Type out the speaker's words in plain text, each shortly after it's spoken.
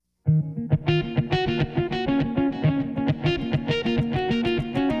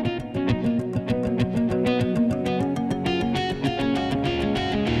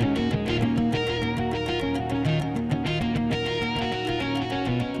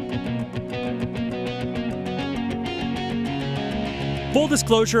Full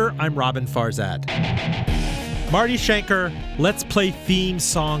disclosure, I'm Robin Farzad. Marty Schenker, let's play theme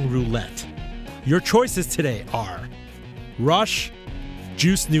song roulette. Your choices today are Rush,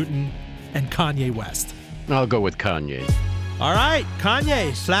 Juice Newton, and Kanye West. I'll go with Kanye. All right,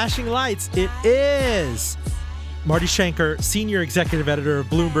 Kanye, flashing lights. It is Marty Schenker, senior executive editor of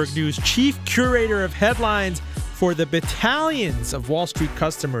Bloomberg News, chief curator of headlines for the battalions of Wall Street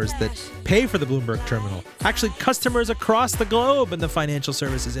customers that pay for the Bloomberg terminal. Actually, customers across the globe in the financial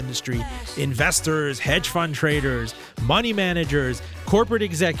services industry, investors, hedge fund traders, money managers, corporate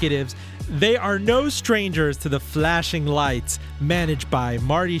executives. They are no strangers to the flashing lights managed by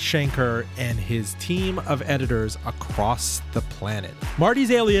Marty Schenker and his team of editors across the planet. Marty's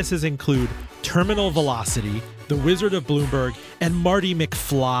aliases include Terminal Velocity, the Wizard of Bloomberg, and Marty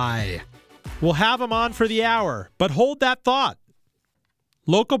McFly. We'll have him on for the hour, but hold that thought.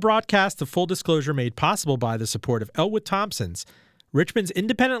 Local broadcast of Full Disclosure made possible by the support of Elwood Thompson's, Richmond's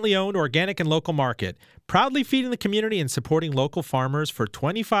independently owned organic and local market, proudly feeding the community and supporting local farmers for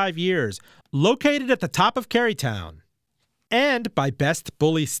 25 years, located at the top of Carytown. And by Best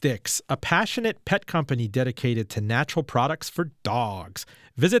Bully Sticks, a passionate pet company dedicated to natural products for dogs.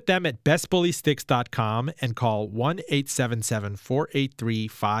 Visit them at bestbullysticks.com and call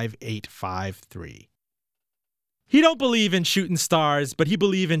 1-877-483-5853. He don't believe in shooting stars, but he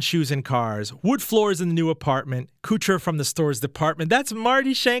believe in shoes and cars. Wood floors in the new apartment. Couture from the stores department. That's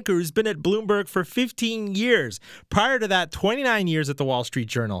Marty Schenker, who's been at Bloomberg for 15 years. Prior to that, 29 years at the Wall Street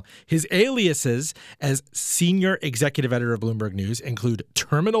Journal. His aliases as senior executive editor of Bloomberg News include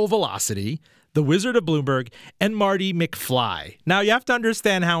Terminal Velocity, the Wizard of Bloomberg, and Marty McFly. Now, you have to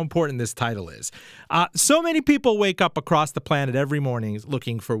understand how important this title is. So many people wake up across the planet every morning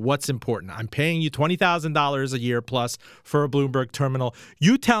looking for what's important. I'm paying you $20,000 a year plus for a Bloomberg terminal.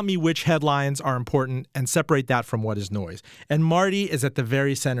 You tell me which headlines are important and separate that from what is noise. And Marty is at the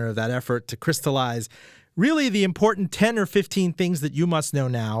very center of that effort to crystallize really the important 10 or 15 things that you must know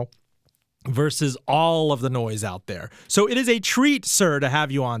now versus all of the noise out there. So it is a treat, sir, to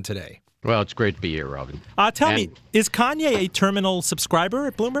have you on today. Well, it's great to be here, Robin. Tell me, is Kanye a terminal subscriber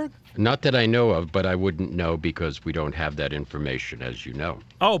at Bloomberg? Not that I know of, but I wouldn't know because we don't have that information, as you know.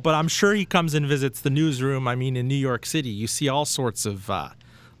 Oh, but I'm sure he comes and visits the newsroom. I mean, in New York City, you see all sorts of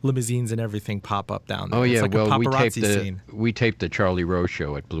limousines and everything pop up down there. Oh, yeah. It's like well, a paparazzi scene. we taped the Charlie Rose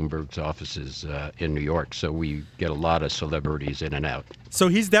show at Bloomberg's offices in New York, so we get a lot of celebrities in and out. So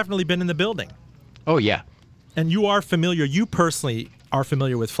he's definitely been in the building. Oh, yeah. And you are familiar, you personally are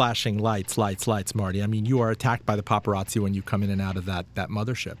familiar with flashing lights, Marty. I mean, you are attacked by the paparazzi when you come in and out of that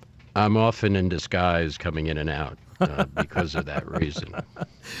mothership. I'm often in disguise coming in and out because of that reason.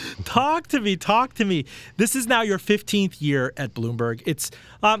 Talk to me. This is now your 15th year at Bloomberg. It's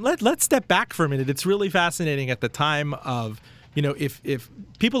let's step back for a minute. It's really fascinating at the time of, if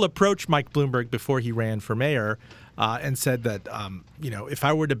people approached Mike Bloomberg before he ran for mayor and said that, if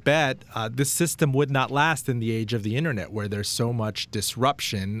I were to bet, this system would not last in the age of the internet where there's so much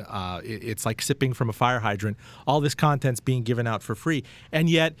disruption. It's like sipping from a fire hydrant. All this content's being given out for free. And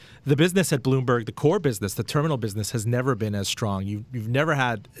yet the business at Bloomberg, the core business, the terminal business, has never been as strong. You've never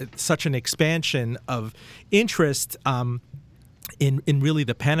had such an expansion of interest in really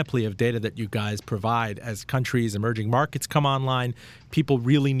the panoply of data that you guys provide as countries, emerging markets come online. People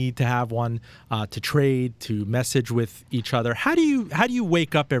really need to have one to trade, to message with each other. How do you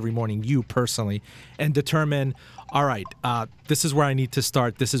wake up every morning, you personally, and determine, all right, this is where I need to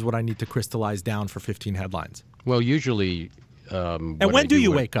start. This is what I need to crystallize down for 15 headlines? Well, usually. And when do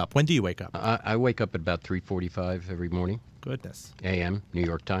you wake up? When do you wake up? I wake up at about 3:45 every morning. Goodness. A.M. New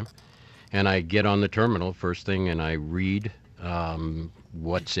York time, and I get on the terminal first thing and I read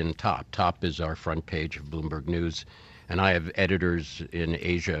what's in top. Top is our front page of Bloomberg News, and I have editors in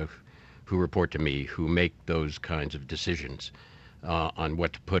Asia who report to me who make those kinds of decisions on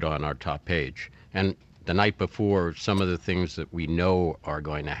what to put on our top page. And the night before, some of the things that we know are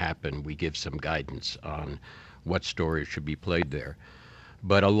going to happen, we give some guidance on what stories should be played there.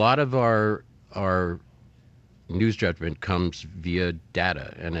 But a lot of our news judgment comes via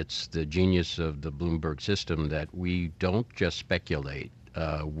data, and it's the genius of the Bloomberg system that we don't just speculate.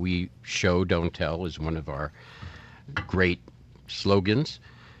 We show, don't tell is one of our great slogans,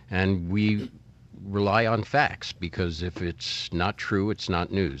 and we rely on facts because if it's not true, it's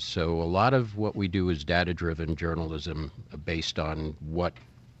not news. So a lot of what we do is data-driven journalism based on what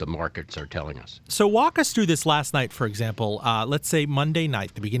the markets are telling us. So walk us through this last night, for example. Let's say Monday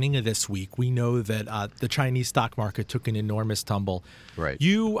night, the beginning of this week, we know that the Chinese stock market took an enormous tumble. Right.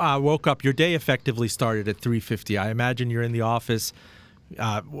 You woke up, your day effectively started at 3:50. I imagine you're in the office,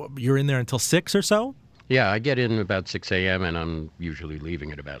 you're in there until 6 or so? Yeah, I get in about 6 a.m. and I'm usually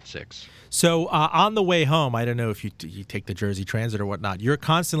leaving at about 6. So on the way home, I don't know if you take the Jersey Transit or whatnot, you're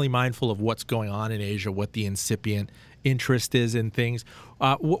constantly mindful of what's going on in Asia, what the incipient interest is in things.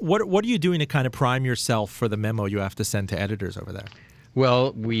 What are you doing to kind of prime yourself for the memo you have to send to editors over there?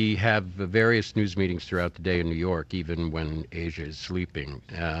 Well, we have various news meetings throughout the day in New York, even when Asia is sleeping.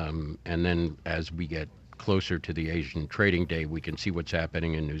 And then as we get closer to the Asian trading day, we can see what's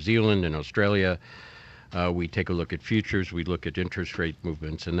happening in New Zealand and Australia. We take a look at futures, we look at interest rate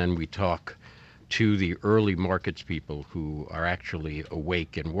movements, and then we talk to the early markets people who are actually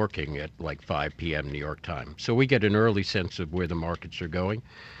awake and working at like 5 p.m. New York time. So we get an early sense of where the markets are going.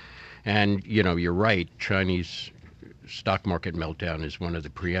 And, you're right, Chinese stock market meltdown is one of the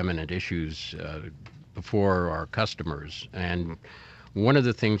preeminent issues before our customers. And one of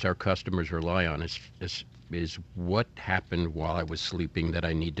the things our customers rely on is what happened while I was sleeping that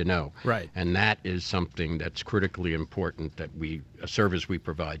I need to know. Right. And that is something that's critically important, a service we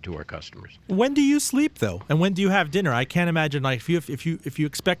provide to our customers. When do you sleep though, and when do you have dinner? I can't imagine like if you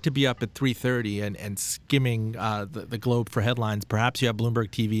expect to be up at 3:30 and skimming the globe for headlines. Perhaps you have Bloomberg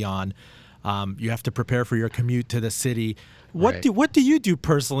TV on. You have to prepare for your commute to the city. What do you do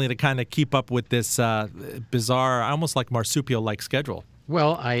personally to kind of keep up with this bizarre, almost like marsupial-like schedule?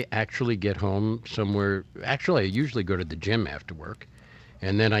 Well, I actually get home somewhere. Actually, I usually go to the gym after work,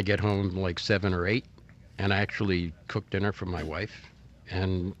 and then I get home like 7 or 8, and I actually cook dinner for my wife,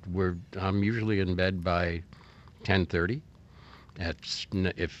 and I'm usually in bed by 10:30.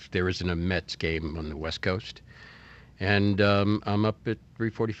 If there isn't a Mets game on the West Coast. And I'm up at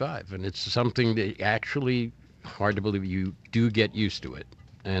 3:45, and it's something that actually hard to believe. You do get used to it,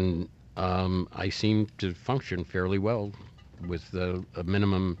 and I seem to function fairly well with a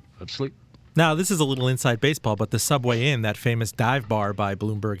minimum of sleep. Now, this is a little inside baseball, but the Subway Inn, that famous dive bar by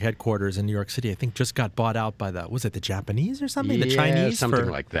Bloomberg headquarters in New York City, I think just got bought out by was it the Japanese or something? Yeah, the Chinese? Something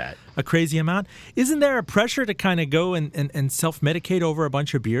for like that. A crazy amount. Isn't there a pressure to kind of go and self-medicate over a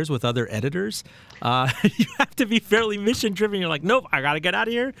bunch of beers with other editors? You have to be fairly mission-driven. You're like, nope, I got to get out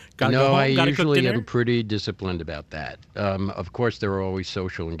of here. Got to go home, got to cook dinner. I usually am pretty disciplined about that. Of course, there are always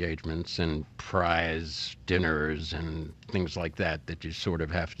social engagements and prize dinners and things like that you sort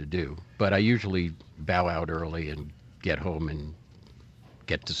of have to do. But I usually bow out early and get home and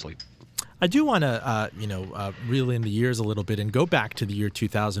get to sleep. I do want to, reel in the years a little bit and go back to the year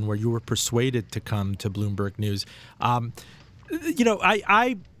 2000 where you were persuaded to come to Bloomberg News.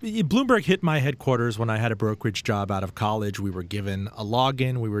 Bloomberg hit my headquarters when I had a brokerage job out of college. We were given a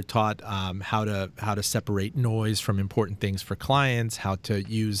login. We were taught how to separate noise from important things for clients, how to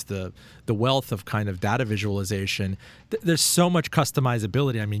use the wealth of kind of data visualization. There's so much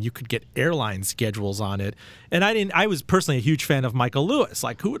customizability. I mean, you could get airline schedules on it. And I was personally a huge fan of Michael Lewis.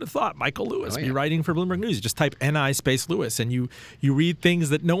 Like, who would have thought Michael Lewis be writing for Bloomberg News? You just type NI space Lewis and you read things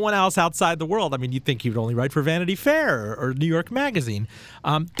that no one else outside the world. I mean, you'd think he would only write for Vanity Fair or New York Magazine.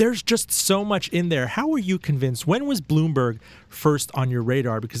 There's just so much in there. How were you convinced? When was Bloomberg first on your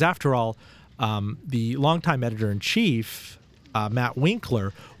radar? Because after all, the longtime editor-in-chief, Matt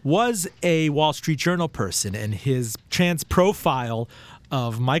Winkler, was a Wall Street Journal person, and his chance profile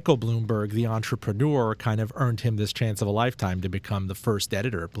of Michael Bloomberg, the entrepreneur, kind of earned him this chance of a lifetime to become the first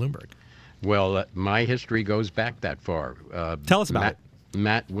editor at Bloomberg. Well, my history goes back that far. Tell us about it.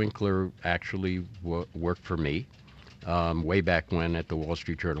 Matt Winkler actually worked for me way back when at the Wall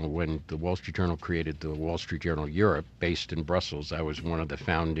Street Journal. When the Wall Street Journal created the Wall Street Journal Europe, based in Brussels, I was one of the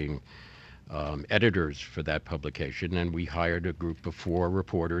founding editors for that publication, and we hired a group of 4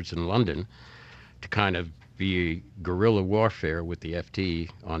 reporters in London to kind of be guerrilla warfare with the FT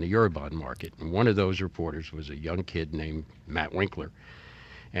on the Eurobond market. And one of those reporters was a young kid named Matt Winkler.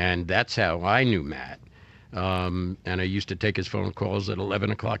 And that's how I knew Matt. And I used to take his phone calls at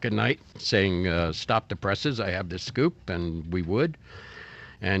 11 o'clock at night saying, stop the presses, I have this scoop, and we would.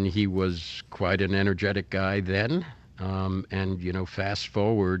 And he was quite an energetic guy then. And, fast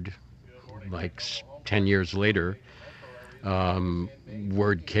forward like 10 years later,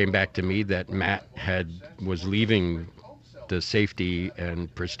 word came back to me that Matt was leaving the safety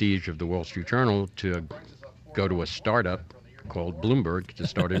and prestige of the Wall Street Journal to go to a startup called Bloomberg to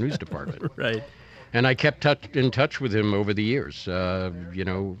start a news department. Right. And I kept in touch with him over the years,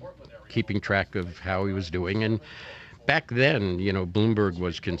 keeping track of how he was doing. And back then, Bloomberg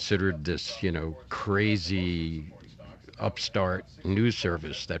was considered this, crazy upstart news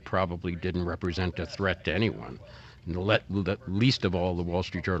service that probably didn't represent a threat to anyone, least of all the Wall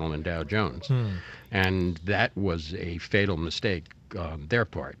Street Journal and Dow Jones. And that was a fatal mistake on their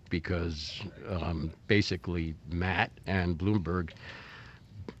part, because basically Matt and Bloomberg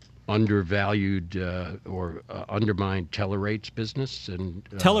undervalued or undermined teller rates business. And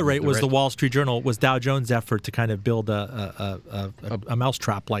teller rate was the Wall Street Journal, was Dow Jones' effort to kind of build a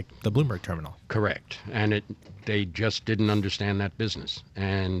mousetrap like the Bloomberg terminal. Correct. And they just didn't understand that business.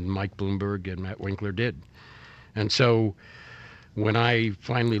 And Mike Bloomberg and Matt Winkler did. And so when I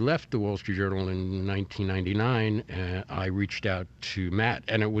finally left the Wall Street Journal in 1999, I reached out to Matt.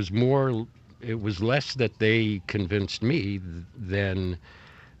 And it was less that they convinced me than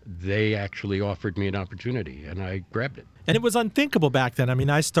they actually offered me an opportunity, and I grabbed it. And it was unthinkable back then. I mean,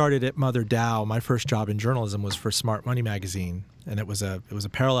 I started at Mother Dow. My first job in journalism was for Smart Money magazine, and it was a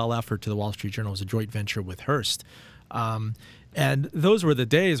parallel effort to the Wall Street Journal. It was a joint venture with Hearst. And those were the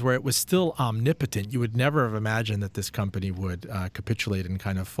days where it was still omnipotent. You would never have imagined that this company would capitulate and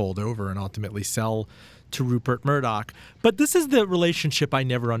kind of fold over and ultimately sell to Rupert Murdoch. But this is the relationship I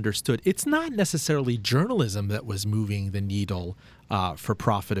never understood. It's not necessarily journalism that was moving the needle for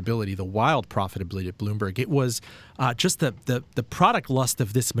profitability, the wild profitability at Bloomberg. It was just the product lust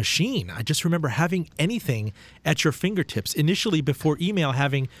of this machine. I just remember having anything at your fingertips. Initially, before email,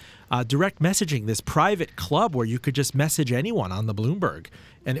 having direct messaging, this private club where you could just message anyone on the Bloomberg.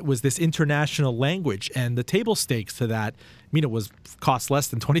 And it was this international language. And the table stakes to that, I mean, it was cost less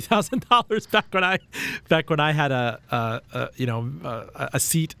than $20,000 back when I had a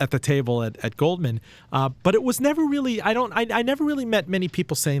seat at the table at Goldman. But it was never really, I never really met many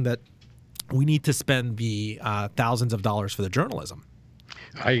people saying that we need to spend the thousands of dollars for the journalism.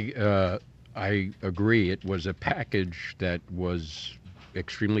 I agree. It was a package that was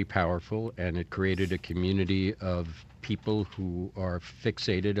extremely powerful, and it created a community of people who are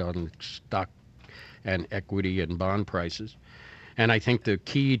fixated on stock and equity and bond prices. And I think the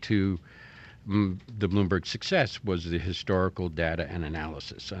key to the Bloomberg success was the historical data and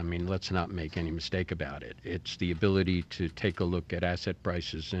analysis. I mean, let's not make any mistake about it. It's the ability to take a look at asset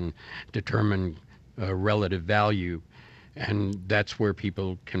prices and determine relative value. And that's where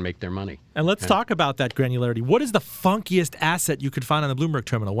people can make their money. And let's talk about that granularity. What is the funkiest asset you could find on the Bloomberg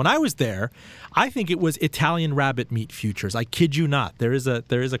terminal? When I was there, I think it was Italian rabbit meat futures. I kid you not. There is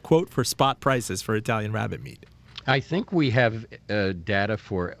a quote for spot prices for Italian rabbit meat. I think we have data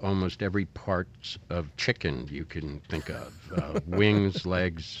for almost every part of chicken you can think of. Wings,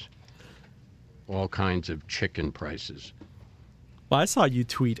 legs, all kinds of chicken prices. Well, I saw you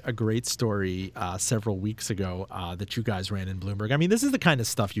tweet a great story several weeks ago that you guys ran in Bloomberg. I mean, this is the kind of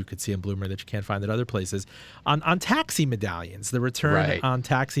stuff you could see in Bloomberg that you can't find at other places. On taxi medallions, the return on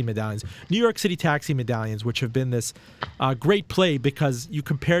taxi medallions. New York City taxi medallions, which have been this great play because you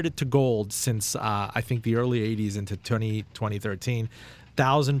compared it to gold since, I think, the early 80s into 2013.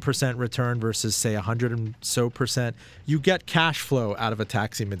 1,000% return versus, say, 100 and so percent. You get cash flow out of a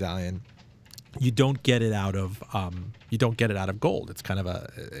taxi medallion. You don't get it out of gold. It's kind of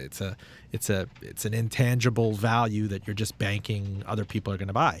it's an intangible value that you're just banking other people are going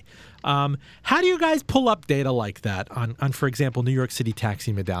to buy. How do you guys pull up data like that on for example, New York City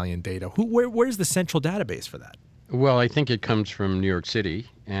taxi medallion data? Where's the central database for that? Well, I think it comes from New York City,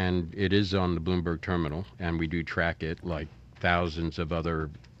 and it is on the Bloomberg terminal, and we do track it like thousands of other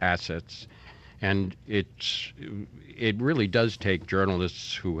assets. And it really does take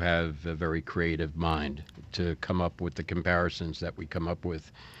journalists who have a very creative mind to come up with the comparisons that we come up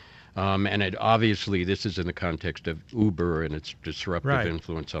with. And obviously, this is in the context of Uber and its disruptive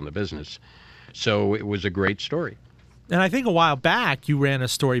influence on the business. So it was a great story. And I think a while back, you ran a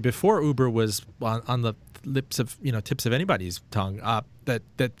story before Uber was on the lips of, tips of anybody's tongue,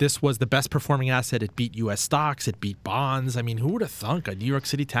 that this was the best performing asset. It beat U.S. stocks. It beat bonds. I mean, who would have thunk a New York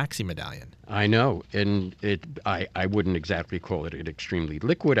City taxi medallion? I know. And I wouldn't exactly call it an extremely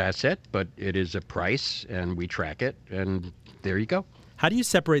liquid asset, but it is a price, and we track it. And there you go. How do you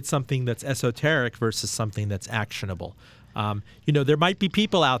separate something that's esoteric versus something that's actionable? There might be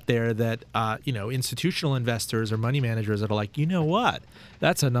people out there that, institutional investors or money managers that are like, you know what,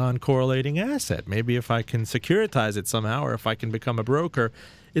 that's a non-correlating asset. Maybe if I can securitize it somehow, or if I can become a broker.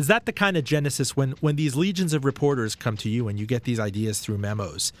 Is that the kind of genesis when these legions of reporters come to you and you get these ideas through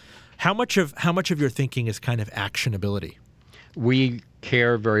memos? How much of your thinking is kind of actionability? We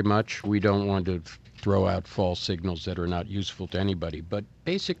care very much. We don't want to throw out false signals that are not useful to anybody. But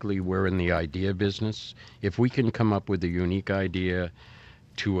basically, we're in the idea business. If we can come up with a unique idea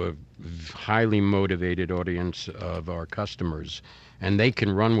to a highly motivated audience of our customers, and they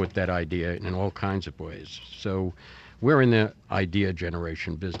can run with that idea in all kinds of ways. So we're in the idea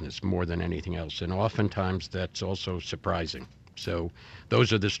generation business more than anything else. And oftentimes, that's also surprising. So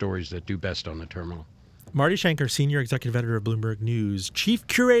those are the stories that do best on the terminal. Marty Schenker, senior executive editor of Bloomberg News, chief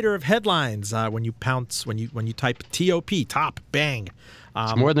curator of headlines. When you type TOP, top, bang.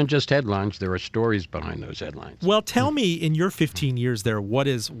 It's more than just headlines. There are stories behind those headlines. Well, tell me, in your 15 years there, what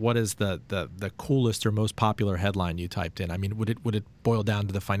is the coolest or most popular headline you typed in? I mean, would it boil down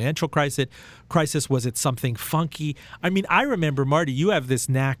to the financial crisis? Was it something funky? I mean, I remember, Marty, you have this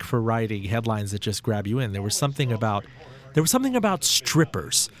knack for writing headlines that just grab you in. There was something about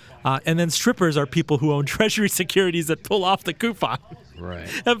strippers. And then strippers are people who own treasury securities that pull off the coupon. Right.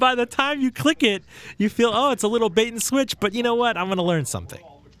 And by the time you click it, you feel, it's a little bait and switch, but you know what? I'm going to learn something.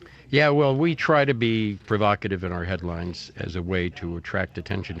 Yeah, well, we try to be provocative in our headlines as a way to attract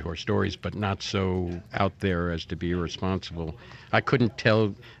attention to our stories, but not so out there as to be irresponsible. I couldn't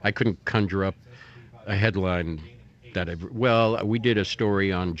conjure up a headline we did a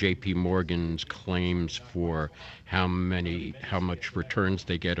story on J.P. Morgan's claims for how much returns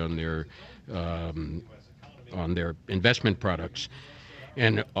they get on their investment products,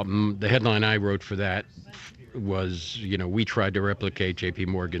 and the headline I wrote for that was, we tried to replicate J.P.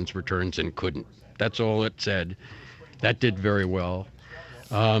 Morgan's returns and couldn't. That's all it said. That did very well.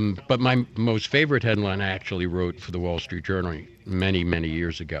 But my most favorite headline I actually wrote for the Wall Street Journal many, many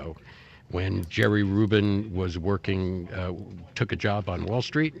years ago, when Jerry Rubin was took a job on Wall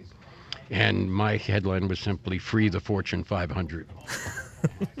Street, and my headline was simply "Free the Fortune 500."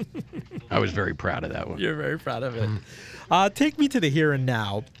 I was very proud of that one. You're very proud of it. Take me to the here and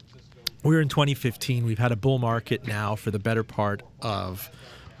now. We're in 2015. We've had a bull market now for the better part of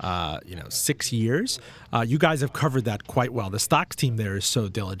 6 years. You guys have covered that quite well. The stocks team there is so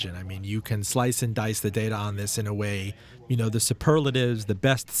diligent. I mean, you can slice and dice the data on this in a way, the superlatives, the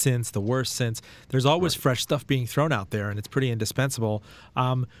best since, the worst since. There's always fresh stuff being thrown out there, and it's pretty indispensable.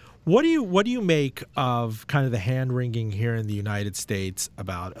 What do you make of kind of the hand-wringing here in the United States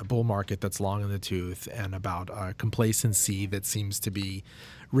about a bull market that's long in the tooth and about complacency that seems to be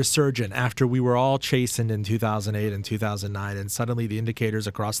resurgent after we were all chastened in 2008 and 2009, and suddenly the indicators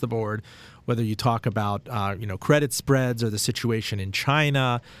across the board, whether you talk about credit spreads or the situation in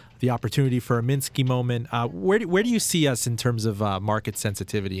China, the opportunity for a Minsky moment, where do you see us in terms of market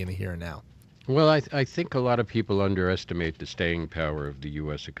sensitivity in the here and now? Well, I think a lot of people underestimate the staying power of the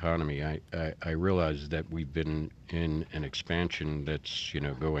U.S. economy. I realize that we've been in an expansion that's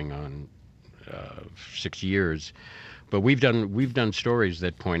going on 6 years. But we've done stories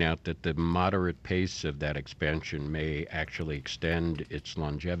that point out that the moderate pace of that expansion may actually extend its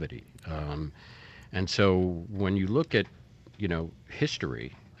longevity. And so when you look at,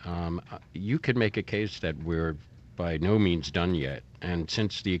 history, you can make a case that we're by no means done yet. And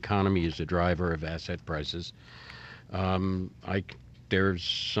since the economy is a driver of asset prices, there's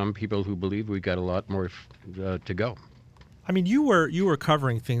some people who believe we've got a lot more to go. I mean, you were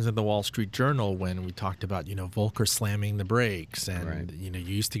covering things in the Wall Street Journal when we talked about, Volcker slamming the brakes, and right. You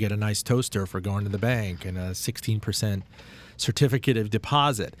used to get a nice toaster for going to the bank and a 16% certificate of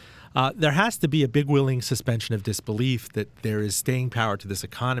deposit. There has to be a big willing suspension of disbelief that there is staying power to this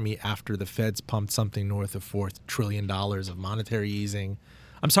economy after the Fed's pumped something north of $4 trillion of monetary easing.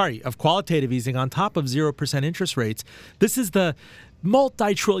 Of qualitative easing on top of 0% interest rates. This is the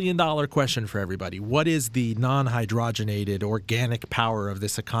multi-trillion-dollar question for everybody. What is the non-hydrogenated organic power of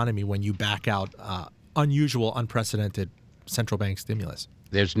this economy when you back out unusual, unprecedented central bank stimulus?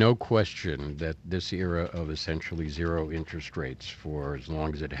 There's no question that this era of essentially zero interest rates for as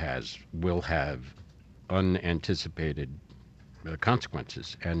long as it will have unanticipated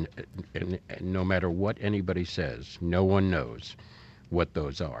consequences. And no matter what anybody says, no one knows what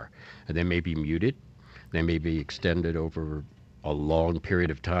those are. And they may be muted. They may be extended over a long period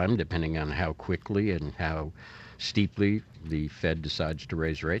of time, depending on how quickly and how steeply the Fed decides to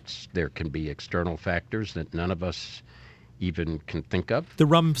raise rates. There can be external factors that none of us even can think of. The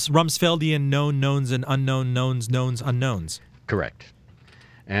Rumsfeldian known knowns and unknown knowns unknowns. Correct.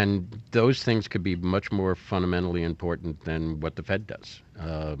 And those things could be much more fundamentally important than what the Fed does.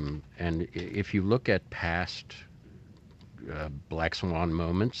 And if you look at past black swan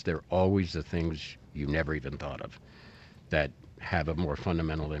moments, they're always the things you never even thought of that have a more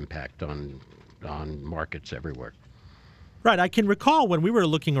fundamental impact on markets everywhere. Right. I can recall when we were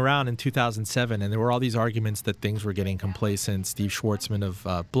looking around in 2007 and there were all these arguments that things were getting complacent. Steve Schwartzman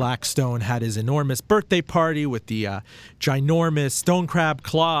of Blackstone had his enormous birthday party with the ginormous stone crab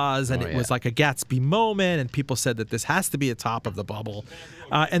claws, and it was like a Gatsby moment, and people said that this has to be a top of the bubble.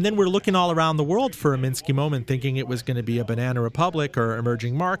 And then we're looking all around the world for a Minsky moment, thinking it was going to be a banana republic or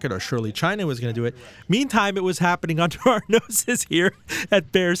emerging market, or surely China was going to do it. Meantime, it was happening under our noses here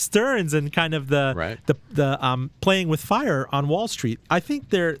at Bear Stearns, and kind of the playing with fire on Wall Street. I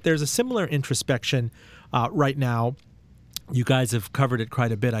think there's a similar introspection right now. You guys have covered it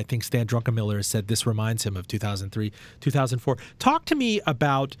quite a bit. I think Stan Druckenmiller has said this reminds him of 2003, 2004. Talk to me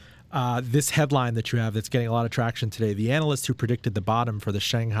about this headline that you have that's getting a lot of traction today. The analyst who predicted the bottom for the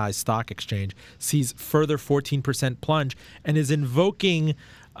Shanghai Stock Exchange sees further 14% plunge and is invoking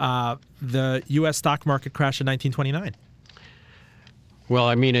the U.S. stock market crash in 1929. Well,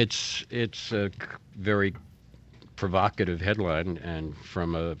 I mean, it's a very provocative headline, and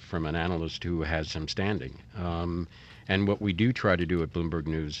from an analyst who has some standing. And what we do try to do at Bloomberg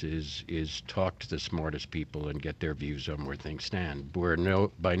News is talk to the smartest people and get their views on where things stand. We're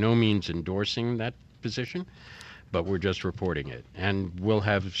by no means endorsing that position, but we're just reporting it. And we'll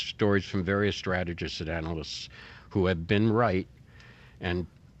have stories from various strategists and analysts who have been right, and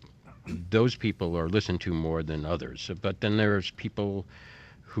those people are listened to more than others. But then there's people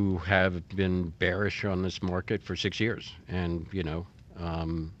who have been bearish on this market for 6 years, and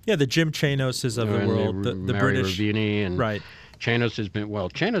the Jim Chanoses of the world, the Mary British, Ravini, and right. Chanos has been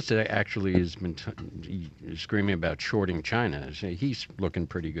Chanos actually has been screaming about shorting China. He's looking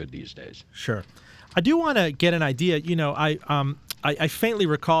pretty good these days. Sure. I do want to get an idea. I faintly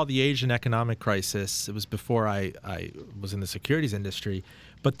recall the Asian economic crisis. It was before I was in the securities industry,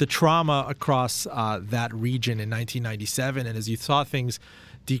 but the trauma across that region in 1997, and as you saw things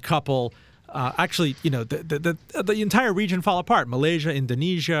decouple. The entire region fall apart. Malaysia,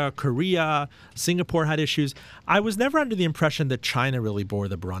 Indonesia, Korea, Singapore had issues. I was never under the impression that China really bore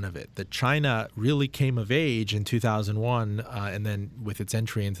the brunt of it, that China really came of age in 2001 and then with its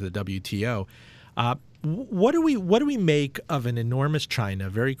entry into the WTO. What do we make of an enormous China?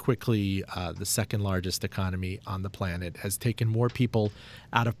 Very quickly, the second largest economy on the planet, has taken more people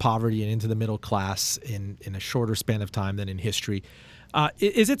out of poverty and into the middle class in a shorter span of time than in history.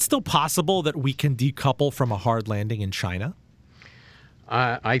 Is it still possible that we can decouple from a hard landing in China?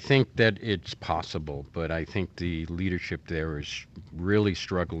 I think that it's possible, but I think the leadership there is really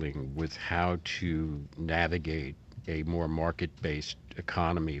struggling with how to navigate a more market-based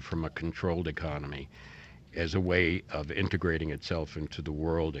economy from a controlled economy as a way of integrating itself into the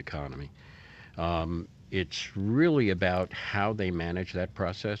world economy. It's really about how they manage that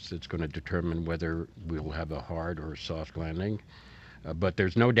process that's going to determine whether we'll have a hard or a soft landing. But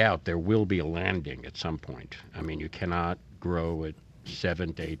there's no doubt there will be a landing at some point. I mean, you cannot grow at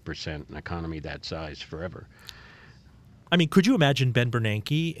 7 to 8% an economy that size forever. I mean, could you imagine Ben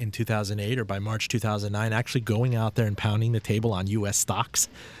Bernanke in 2008 or by March 2009 actually going out there and pounding the table on U.S. stocks?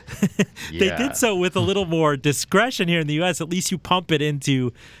 They did so with a little more discretion here in the U.S. At least you pump it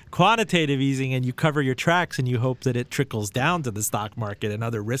into quantitative easing and you cover your tracks and you hope that it trickles down to the stock market and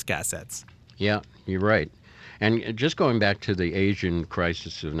other risk assets. Yeah, you're right. And just going back to the Asian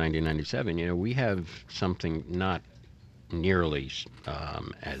crisis of 1997, we have something not nearly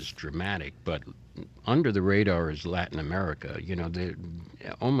as dramatic, but under the radar is Latin America.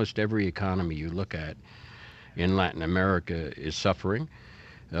 Almost every economy you look at in Latin America is suffering.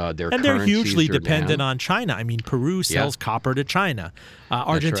 They're hugely dependent down on China. I mean, Peru sells copper to China.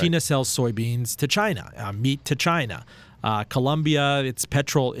 Argentina sells soybeans to China, meat to China. Colombia, it's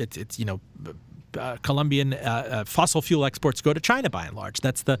petrol. Colombian fossil fuel exports go to China by and large.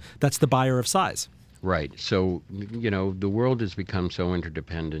 That's the buyer of size. Right. So, the world has become so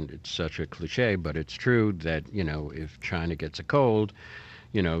interdependent. It's such a cliche, but it's true that, if China gets a cold,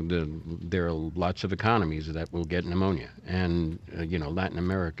 there are lots of economies that will get pneumonia. And, Latin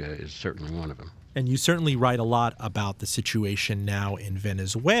America is certainly one of them. And you certainly write a lot about the situation now in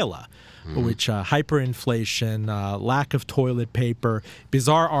Venezuela, which hyperinflation, lack of toilet paper,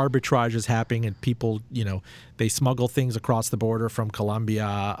 bizarre arbitrage is happening, and people, they smuggle things across the border from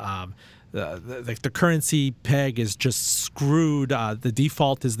Colombia. The currency peg is just screwed. The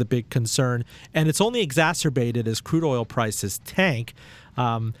default is the big concern, and it's only exacerbated as crude oil prices tank.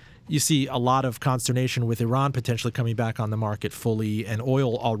 You see a lot of consternation with Iran potentially coming back on the market fully and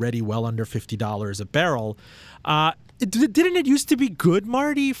oil already well under $50 a barrel. Didn't it used to be good,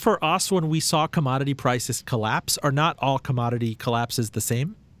 Marty, for us when we saw commodity prices collapse? Are not all commodity collapses the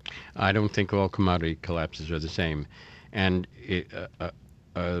same? I don't think all commodity collapses are the same. And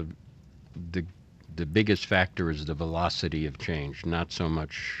the biggest factor is the velocity of change, not so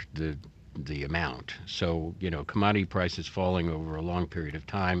much the amount. So, commodity prices falling over a long period of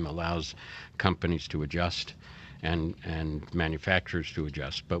time allows companies to adjust and manufacturers to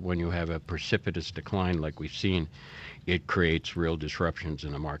adjust. But when you have a precipitous decline like we've seen, it creates real disruptions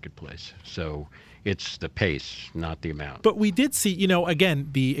in the marketplace. So it's the pace, not the amount. But we did see, again,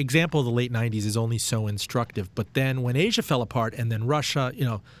 the example of the late 90s is only so instructive. But then when Asia fell apart and then Russia,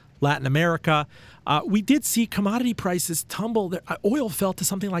 Latin America. We did see commodity prices tumble. Oil fell to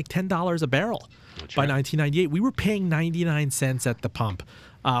something like $10 a barrel by 1998. We were paying 99 cents at the pump.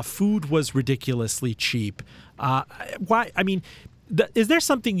 Food was ridiculously cheap. Why? I mean, is there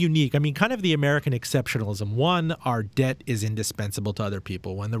something unique? I mean, kind of the American exceptionalism. One, our debt is indispensable to other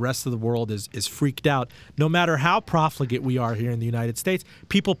people. When the rest of the world is freaked out, no matter how profligate we are here in the United States,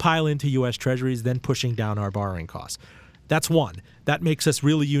 people pile into U.S. Treasuries, then pushing down our borrowing costs. That's one. That makes us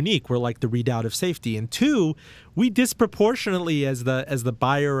really unique. We're like the redoubt of safety. And two, we disproportionately, as the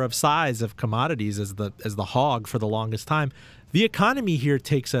buyer of size of commodities, as the hog for the longest time, the economy here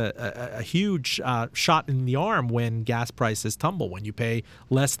takes a huge shot in the arm when gas prices tumble, when you pay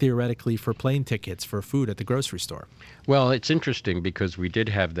less theoretically for plane tickets, for food at the grocery store. Well, it's interesting because we did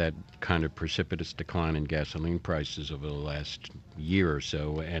have that kind of precipitous decline in gasoline prices over the last year or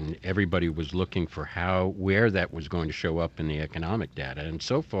so, and everybody was looking for where that was going to show up in the economic data. And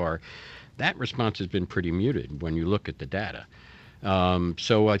so far, that response has been pretty muted when you look at the data.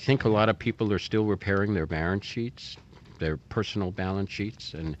 So I think a lot of people are still repairing their balance sheets, their personal balance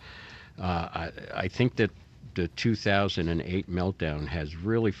sheets. And I think that the 2008 meltdown has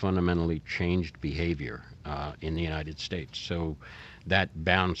really fundamentally changed behavior in the United States. So that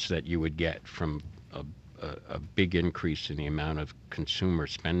bounce that you would get from a big increase in the amount of consumer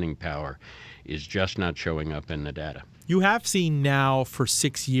spending power is just not showing up in the data. You have seen now for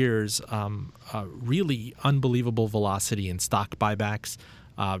 6 years really unbelievable velocity in stock buybacks,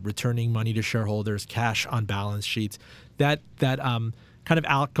 returning money to shareholders, cash on balance sheets. That kind of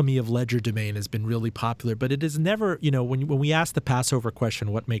alchemy of legerdemain has been really popular, but it is never, when we ask the Passover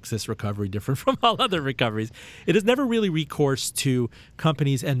question, what makes this recovery different from all other recoveries, it is never really recourse to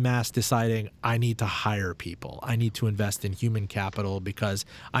companies en masse deciding, I need to hire people. I need to invest in human capital because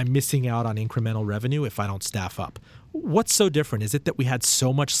I'm missing out on incremental revenue if I don't staff up. What's so different? Is it that we had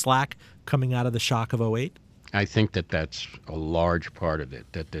so much slack coming out of the shock of 2008? I think that that's a large part of it,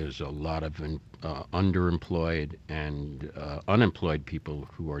 that there's a lot of underemployed and unemployed people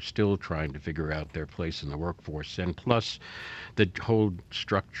who are still trying to figure out their place in the workforce. And plus, the whole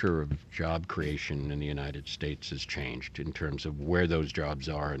structure of job creation in the United States has changed in terms of where those jobs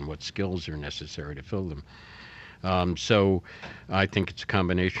are and what skills are necessary to fill them. So I think it's a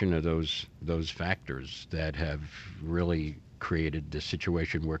combination of those factors that have really created the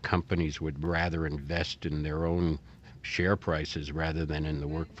situation where companies would rather invest in their own share prices rather than in the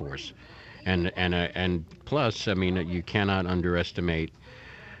workforce. And plus, I mean, you cannot underestimate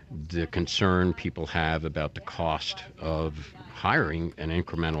the concern people have about the cost of hiring an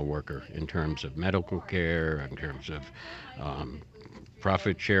incremental worker in terms of medical care, in terms of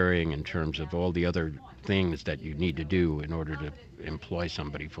profit sharing, in terms of all the other things that you need to do in order to employ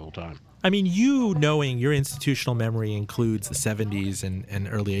somebody full time. I mean, knowing your institutional memory includes the 70s and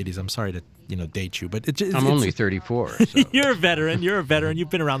early 80s. I'm sorry to date you, but I'm only 34. So. You're a veteran. You've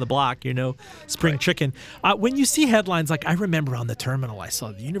been around the block. Spring chicken. When you see headlines like, I remember on the terminal, I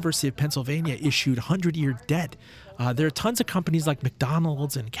saw the University of Pennsylvania issued 100-year debt. There are tons of companies like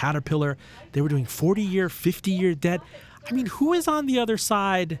McDonald's and Caterpillar. They were doing 40-year, 50-year debt. I mean, who is on the other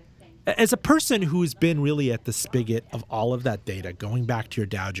side? As a person who's been really at the spigot of all of that data, going back to your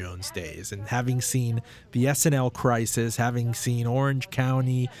Dow Jones days and having seen the S&L crisis, having seen Orange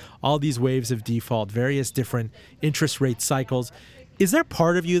County, all these waves of default, various different interest rate cycles, is there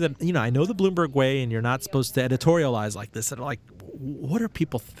part of you that, I know the Bloomberg way and you're not supposed to editorialize like this, that are like, what are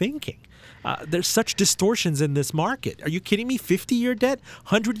people thinking? There's such distortions in this market. Are you kidding me? 50-year debt,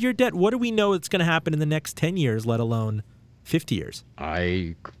 100-year debt? What do we know that's going to happen in the next 10 years, let alone 50 years?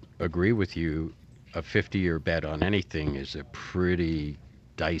 I agree with you. A 50-year bet on anything is a pretty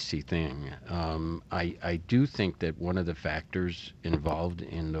dicey thing. I do think that one of the factors involved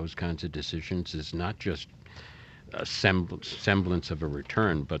in those kinds of decisions is not just a semblance of a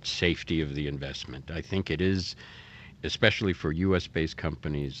return, but safety of the investment. I think it is, especially for U.S.-based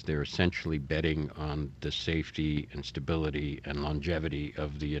companies, they're essentially betting on the safety and stability and longevity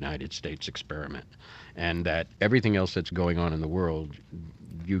of the United States experiment. And that everything else that's going on in the world,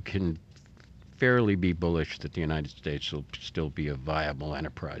 you can fairly be bullish that the United States will still be a viable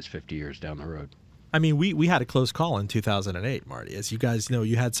enterprise 50 years down the road. I mean, we had a close call in 2008, Marty. As you guys know,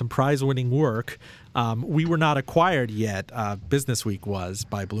 you had some prize-winning work. We were not acquired yet. Business Week was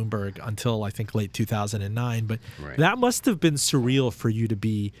by Bloomberg until, I think, late 2009. But right. That must have been surreal for you to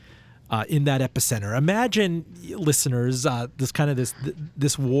be in that epicenter. Imagine, listeners,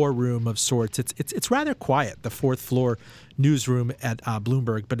 this war room of sorts. It's rather quiet, the fourth floor newsroom at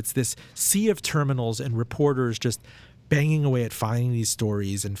Bloomberg, but it's this sea of terminals and reporters just banging away at finding these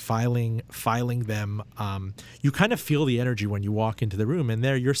stories and filing them. You kind of feel the energy when you walk into the room, and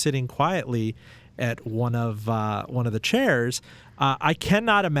there you're sitting quietly at one of the chairs. I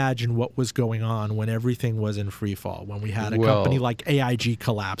cannot imagine what was going on when everything was in free fall, when we had a company like AIG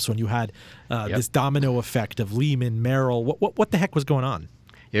collapse, when you had this domino effect of Lehman, Merrill. What the heck was going on?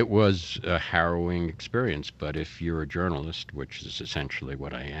 It was a harrowing experience, but if you're a journalist, which is essentially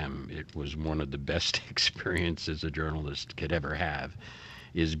what I am, it was one of the best experiences a journalist could ever have,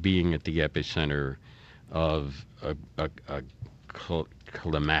 is being at the epicenter of a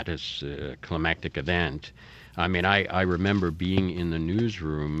climactic event. I mean, I remember being in the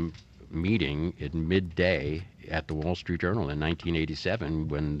newsroom meeting at midday at the Wall Street Journal in 1987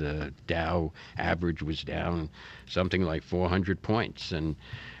 when the Dow average was down something like 400 points. And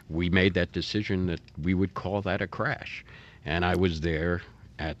we made that decision that we would call that a crash. And I was there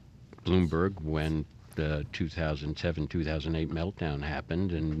at Bloomberg when the 2007-2008 meltdown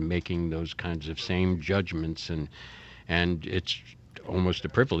happened and making those kinds of same judgments. And it's almost a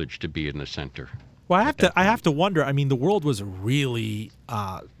privilege to be in the center. Well, I have to wonder. I mean, the world was really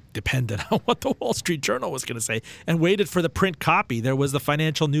dependent on what the Wall Street Journal was going to say and waited for the print copy. There was the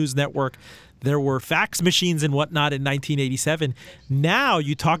Financial News Network. There were fax machines and whatnot in 1987. Now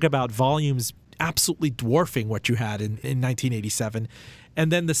you talk about volumes absolutely dwarfing what you had in 1987. And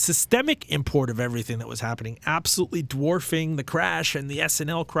then the systemic import of everything that was happening absolutely dwarfing the crash and the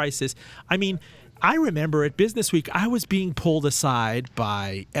S&L crisis. I mean, I remember at Business Week, I was being pulled aside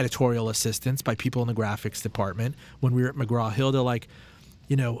by editorial assistants, by people in the graphics department when we were at McGraw-Hill. They're like,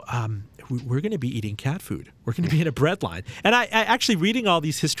 we're going to be eating cat food. We're going to be in a bread line. And I actually, reading all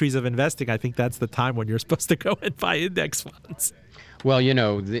these histories of investing, I think that's the time when you're supposed to go and buy index funds. Well,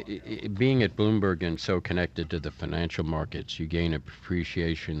 being at Bloomberg and so connected to the financial markets, you gain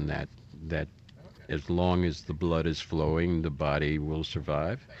appreciation that as long as the blood is flowing, the body will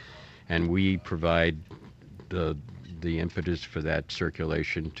survive. And we provide the impetus for that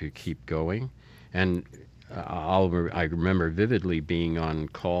circulation to keep going. And I remember vividly being on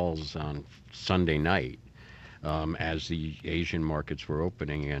calls on Sunday night as the Asian markets were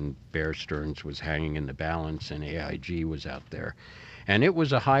opening and Bear Stearns was hanging in the balance and AIG was out there. And it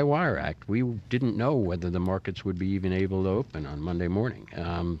was a high wire act. We didn't know whether the markets would be even able to open on Monday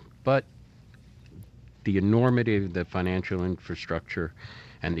morning. But the enormity of the financial infrastructure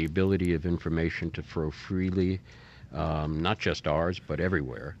and the ability of information to flow freely, not just ours, but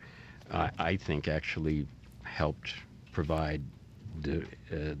everywhere, I think actually helped provide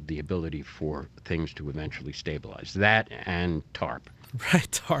the ability for things to eventually stabilize. That and TARP.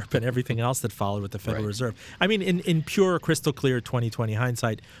 Right, TARP and everything else that followed with the Federal Reserve. I mean, in pure crystal clear 2020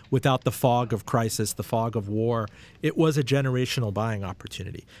 hindsight, without the fog of crisis, the fog of war, it was a generational buying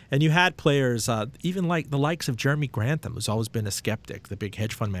opportunity. And you had players, even like the likes of Jeremy Grantham, who's always been a skeptic, the big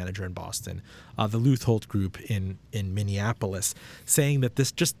hedge fund manager in Boston, the Luthold Group in Minneapolis, saying that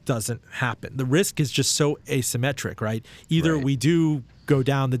this just doesn't happen. The risk is just so asymmetric, right? Either we do go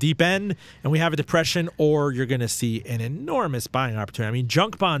down the deep end and we have a depression, or you're going to see an enormous buying opportunity. I mean,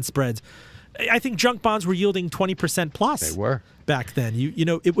 junk bond spreads, I think junk bonds were yielding 20% plus. They were back then.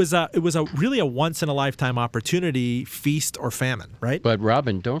 It was really a once in a lifetime opportunity, feast or famine, right? But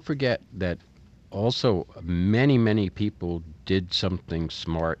Robin, don't forget that also many, many people did something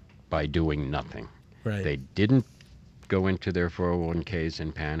smart by doing nothing. Right. They didn't go into their 401ks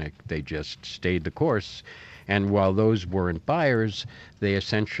in panic. They just stayed the course. And while those weren't buyers, they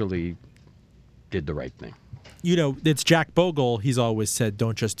essentially did the right thing. It's Jack Bogle. He's always said,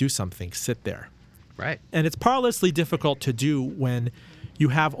 don't just do something, sit there. Right. And it's parlously difficult to do when you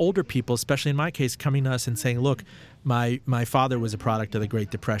have older people, especially in my case, coming to us and saying, look, my father was a product of the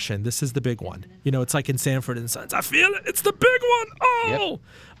Great Depression. This is the big one. It's like in Sanford and Sons. I feel it. It's the big one. Oh!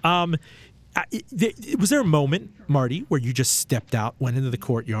 Yep. Was there a moment, Marty, where you just stepped out, went into the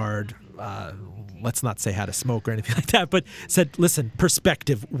courtyard, let's not say how to smoke or anything like that, but said, listen,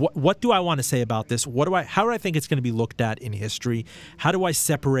 perspective, what do I want to say about this? How do I think it's going to be looked at in history? How do I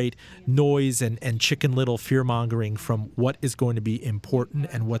separate noise and chicken little fear-mongering from what is going to be important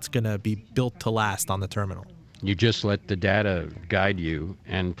and what's going to be built to last on the terminal? You just let the data guide you.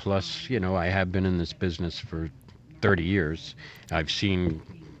 And plus, I have been in this business for 30 years. I've seen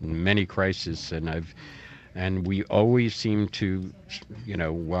many crises, and we always seem to,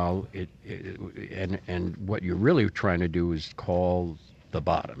 while and what you're really trying to do is call the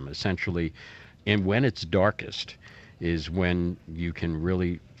bottom, essentially. And when it's darkest is when you can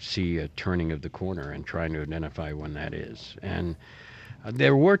really see a turning of the corner and trying to identify when that is. And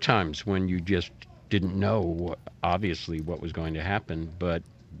there were times when you just didn't know, obviously, what was going to happen, but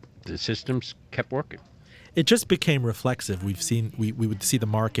the systems kept working. it just became reflexive. We would see the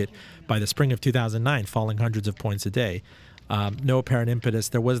market by the spring of 2009 falling hundreds of points a day. No apparent impetus.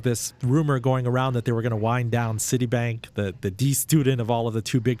 There was this rumor going around that they were going to wind down Citibank, the D student of all of the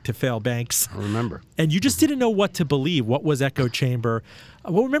too big to fail banks. I remember. And you just didn't know what to believe. What was echo chamber?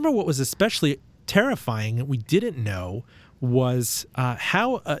 Well, remember what was especially terrifying and we didn't know was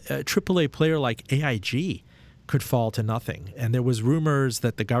how a AAA player like AIG could fall to nothing. And there was rumors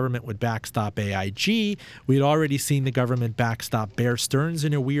that the government would backstop AIG. We'd already seen the government backstop Bear Stearns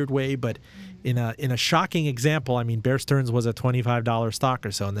in a weird way, but in a shocking example, I mean, Bear Stearns was a $25 stock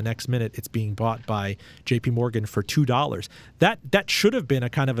or so, and the next minute it's being bought by JP Morgan for $2. That should have been a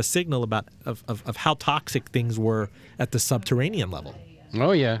kind of a signal of how toxic things were at the subterranean level.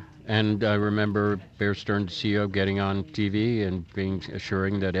 Oh, yeah. And I remember Bear Stearns' CEO getting on TV and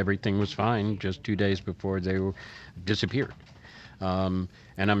assuring that everything was fine just 2 days before they disappeared. And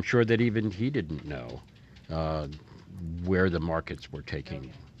I'm sure that even he didn't know where the markets were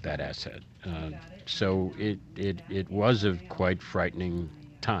taking that asset. So it was a quite frightening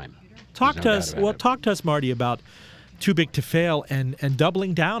time. Talk to us, Marty, about too big to fail and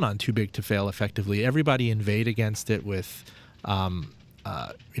doubling down on too big to fail effectively. Everybody inveighed against it with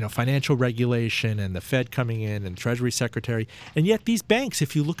financial regulation and the Fed coming in and Treasury Secretary. And yet these banks,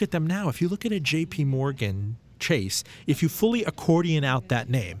 if you look at them now, if you look at a JP Morgan Chase, if you fully accordion out that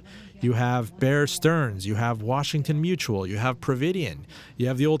name, you have Bear Stearns, you have Washington Mutual, you have Providian, you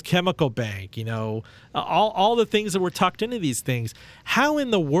have the old chemical bank, all the things that were tucked into these things. How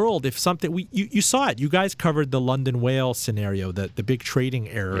in the world, if something, you saw it, you guys covered the London whale scenario, the big trading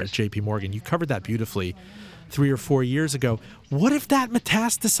error at JP Morgan. You covered that beautifully 3 or 4 years ago. What if that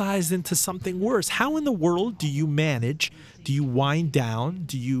metastasized into something worse? How in the world do you manage, do you wind down,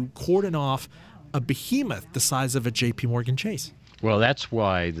 do you cordon off a behemoth the size of a JP Morgan Chase? Well, that's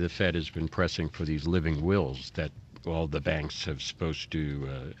why the Fed has been pressing for these living wills that all the banks have supposed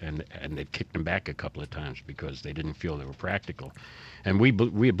to, and they've kicked them back a couple of times because they didn't feel they were practical. And we at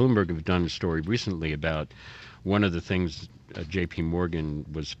Bloomberg have done a story recently about one of the things J.P. Morgan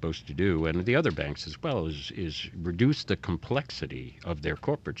was supposed to do, and the other banks as well, is reduce the complexity of their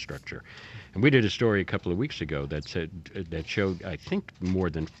corporate structure. And we did a story a couple of weeks ago that showed, I think, more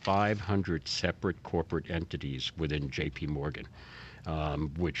than 500 separate corporate entities within J.P. Morgan,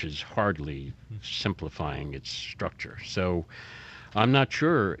 which is hardly simplifying its structure. So I'm not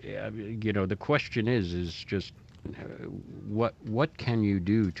sure. The question is just what can you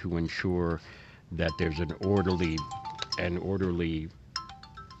do to ensure that there's an orderly.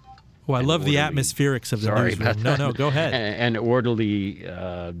 Oh, I love the atmospherics of the newsroom. No, go ahead. An orderly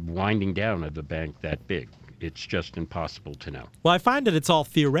winding down of a bank that big. It's just impossible to know. Well, I find that it's all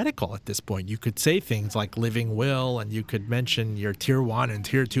theoretical at this point. You could say things like living will, and you could mention your tier 1 and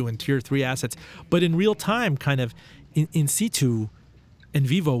tier 2 and tier 3 assets, but in real time, kind of in situ, in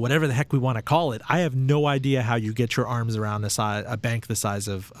vivo, whatever the heck we want to call it, I have no idea how you get your arms around a bank the size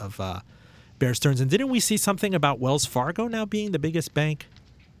of Bear Stearns. And didn't we see something about Wells Fargo now being the biggest bank?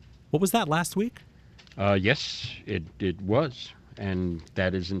 What was that, last week? Yes, it was. And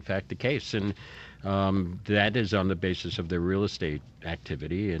that is, in fact, the case. And that is on the basis of their real estate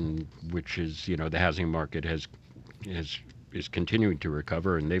activity, and which is, the housing market is continuing to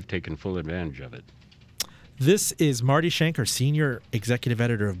recover, and they've taken full advantage of it. This is Marty Schenker, senior executive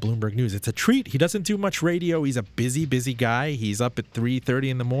editor of Bloomberg News. It's a treat. He doesn't do much radio. He's a busy guy. He's up at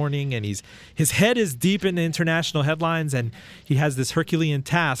 3:30 in the morning, and his head is deep in international headlines, and he has this Herculean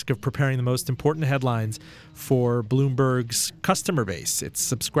task of preparing the most important headlines for Bloomberg's customer base, its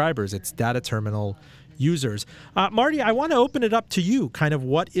subscribers, its data terminal users. Marty, I want to open it up to you. Kind of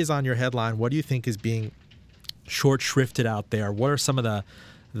what is on your headline? What do you think is being short shrifted out there? What are some of the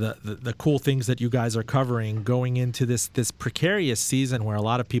cool things that you guys are covering going into this precarious season where a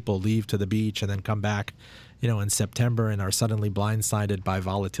lot of people leave to the beach and then come back, in September and are suddenly blindsided by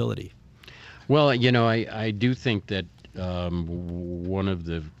volatility? Well, I do think that one of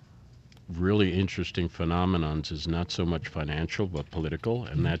the really interesting phenomenons is not so much financial but political,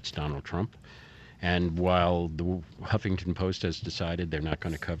 and that's Donald Trump. And while the Huffington Post has decided they're not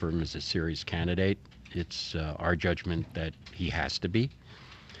going to cover him as a serious candidate, it's our judgment that he has to be.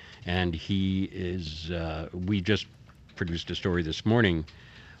 And he is, we just produced a story this morning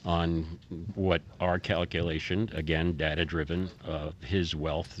on what our calculation, again, data-driven, his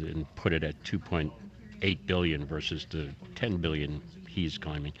wealth, and put it at $2.8 billion versus the $10 billion he's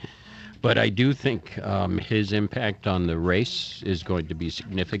claiming. But I do think his impact on the race is going to be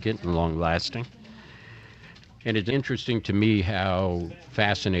significant and long-lasting. And it's interesting to me how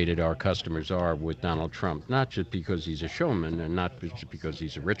fascinated our customers are with Donald Trump, not just because he's a showman and not just because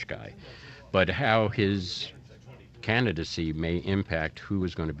he's a rich guy, but how his candidacy may impact who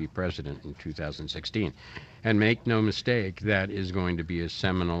is going to be president in 2016. And make no mistake, that is going to be a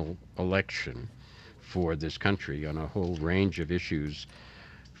seminal election for this country on a whole range of issues.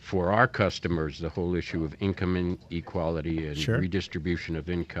 For our customers, the whole issue of income inequality and Sure. redistribution of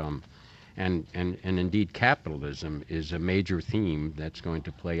income and indeed capitalism is a major theme that's going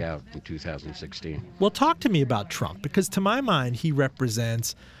to play out in 2016. Well, talk to me about Trump, because to my mind, he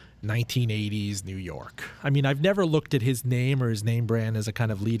represents 1980s New York. I mean, I've never looked at his name or his name brand as a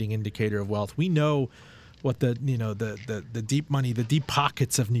kind of leading indicator of wealth. We know what the deep money, the deep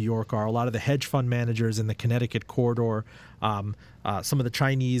pockets of New York are. A lot of the hedge fund managers in the Connecticut corridor, some of the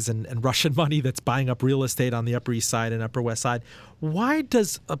Chinese and Russian money that's buying up real estate on the Upper East Side and Upper West Side. Why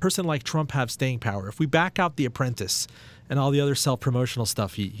does a person like Trump have staying power? If we back out The Apprentice and all the other self-promotional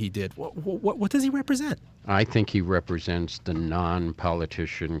stuff he did, what does he represent? I think he represents the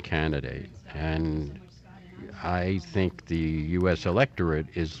non-politician candidate, and I think the U.S. electorate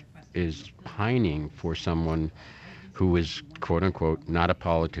is pining for someone who is, quote unquote, not a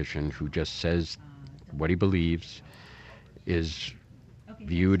politician, who just says what he believes, is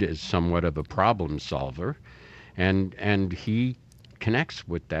viewed as somewhat of a problem solver, and he connects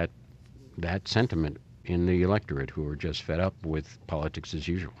with that sentiment in the electorate, who are just fed up with politics as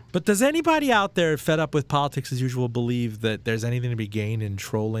usual. But does anybody out there fed up with politics as usual believe that there's anything to be gained in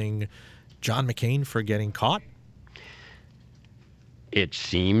trolling John McCain for getting caught? It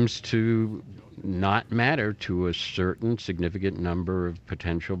seems to not matter to a certain significant number of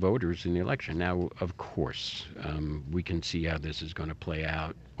potential voters in the election. Now, of course, we can see how this is going to play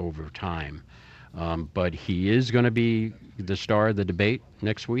out over time. But he is going to be the star of the debate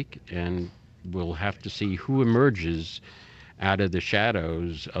next week, and we'll have to see who emerges out of the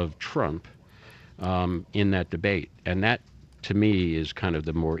shadows of Trump in that debate. And that, to me, is kind of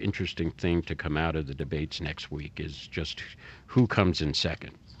the more interesting thing to come out of the debates next week, is just who comes in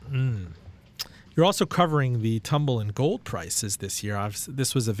second. You're also covering the tumble in gold prices this year.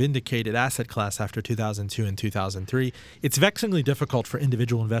 This was a vindicated asset class after 2002 and 2003. It's vexingly difficult for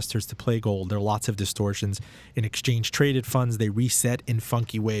individual investors to play gold. There are lots of distortions in exchange-traded funds. They reset in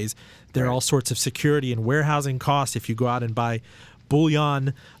funky ways. There are all sorts of security and warehousing costs. If you go out and buy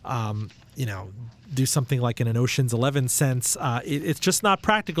bullion, do something like in an Ocean's 11 sense, it's just not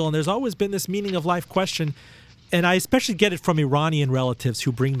practical. And there's always been this meaning of life question. And I especially get it from Iranian relatives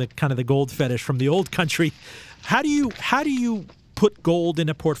who bring the kind of the gold fetish from the old country. How do you put gold in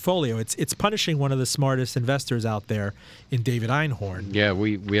a portfolio? It's punishing one of the smartest investors out there in David Einhorn. Yeah,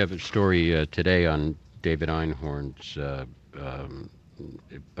 we have a story today on David Einhorn's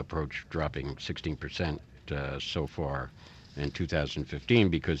approach dropping 16% so far in 2015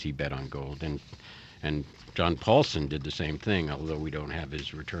 because he bet on gold. And John Paulson did the same thing, although we don't have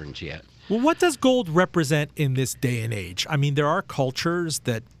his returns yet. Well, what does gold represent in this day and age? I mean, there are cultures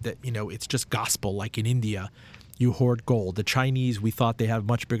that it's just gospel, like in India, you hoard gold. The Chinese, we thought they have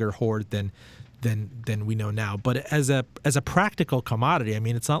much bigger hoard than we know now. But as a practical commodity, I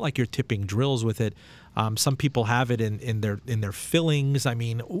mean, it's not like you're tipping drills with it. Some people have it in their fillings. I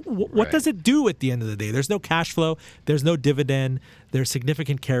mean, what does it do at the end of the day? There's no cash flow. There's no dividend. There's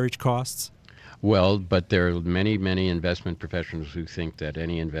significant carriage costs. Well, but there are many, many investment professionals who think that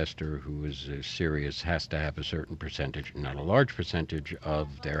any investor who is serious has to have a certain percentage, not a large percentage, of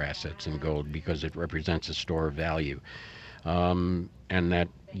their assets in gold because it represents a store of value. And that,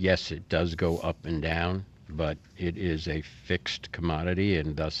 yes, it does go up and down, but it is a fixed commodity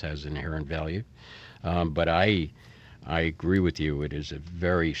and thus has inherent value. But I agree with you. It is a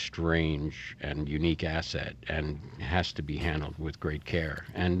very strange and unique asset and has to be handled with great care.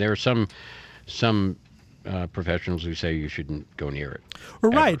 And there are some professionals who say you shouldn't go near it.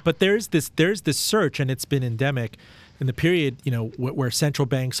 Right, but there's this search, and it's been endemic in the period, where central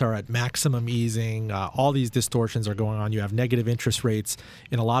banks are at maximum easing. All these distortions are going on. You have negative interest rates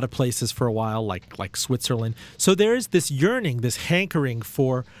in a lot of places for a while, like Switzerland. So there is this yearning, this hankering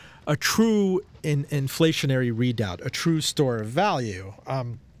for a true inflationary redoubt, a true store of value.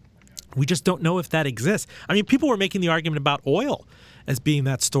 We just don't know if that exists. I mean, people were making the argument about oil as being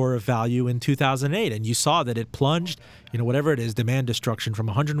that store of value in 2008. And you saw that it plunged, whatever it is, demand destruction from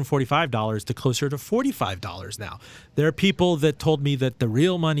 $145 to closer to $45 now. There are people that told me that the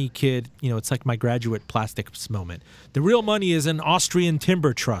real money, kid, it's like my graduate plastics moment. The real money is in Austrian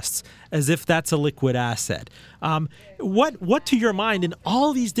timber trusts, as if that's a liquid asset. What to your mind, in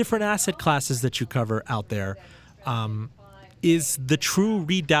all these different asset classes that you cover out there, is the true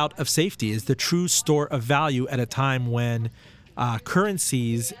redoubt of safety, is the true store of value at a time when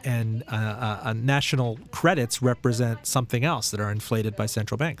currencies and national credits represent something else that are inflated by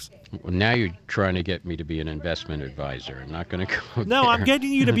central banks. Well, now you're trying to get me to be an investment advisor. I'm not going to go No, there. I'm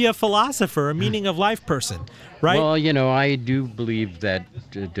getting you to be a philosopher, a meaning of life person, right? Well, I do believe that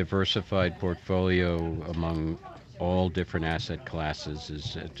a diversified portfolio among all different asset classes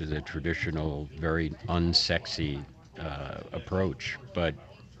is the traditional, very unsexy approach, but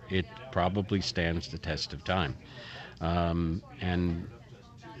it probably stands the test of time. And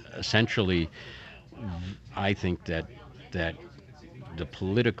essentially, I think that the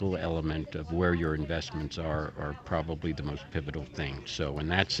political element of where your investments are probably the most pivotal thing. So in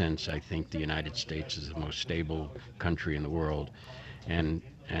that sense, I think the United States is the most stable country in the world, and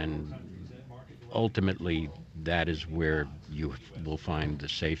ultimately that is where you will find the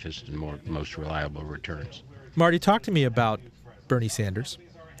safest and most reliable returns. Marty, talk to me about Bernie Sanders.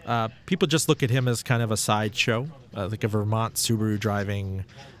 People just look at him as kind of a sideshow, like a Vermont Subaru driving,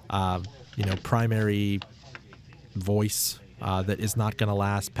 primary voice that is not going to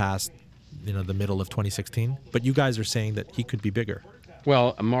last past, the middle of 2016. But you guys are saying that he could be bigger.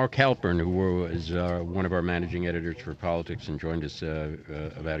 Well, Mark Halpern, who is one of our managing editors for politics and joined us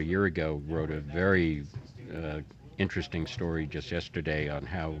about a year ago, wrote a very interesting story just yesterday on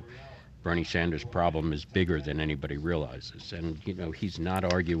how Bernie Sanders' problem is bigger than anybody realizes. And, he's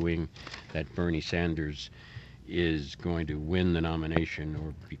not arguing that Bernie Sanders is going to win the nomination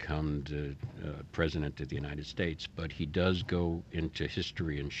or become the president of the United States, but he does go into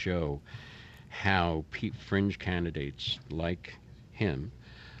history and show how fringe candidates like him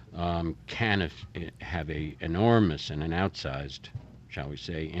can have a enormous and an outsized, shall we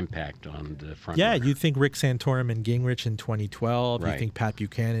say, impact on the front. Yeah, runner. You think Rick Santorum and Gingrich in 2012. Right. You think Pat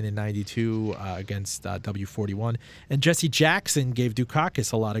Buchanan in 92 against W41. And Jesse Jackson gave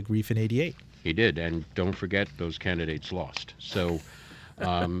Dukakis a lot of grief in 88. He did, and don't forget those candidates lost. So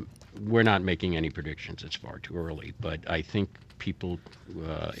we're not making any predictions. It's far too early. But I think people,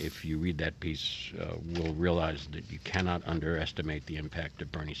 if you read that piece, will realize that you cannot underestimate the impact of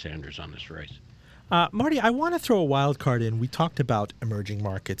Bernie Sanders on this race. Marty, I want to throw a wild card in. We talked about emerging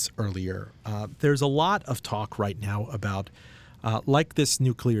markets earlier. There's a lot of talk right now about, like this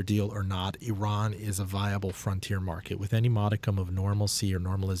nuclear deal or not, Iran is a viable frontier market with any modicum of normalcy or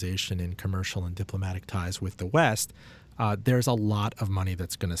normalization in commercial and diplomatic ties with the West. There's a lot of money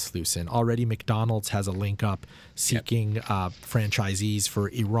that's going to sluice in. Already, McDonald's has a link up seeking franchisees for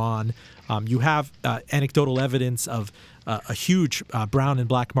Iran. You have anecdotal evidence of a huge brown and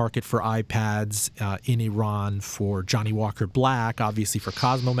black market for iPads in Iran, for Johnny Walker Black, obviously for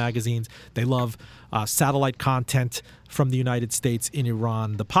Cosmo magazines. They love satellite content from the United States in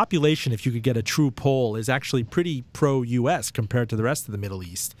Iran. The population, if you could get a true poll, is actually pretty pro-U.S. compared to the rest of the Middle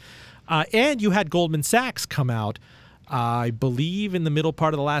East. And you had Goldman Sachs come out, I believe in the middle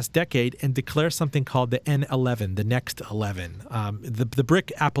part of the last decade, and declare something called the N11, the next 11. The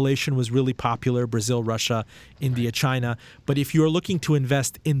BRIC appellation was really popular: Brazil, Russia, India, China. But if you're looking to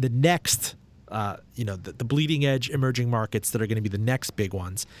invest in the next, the bleeding edge emerging markets that are going to be the next big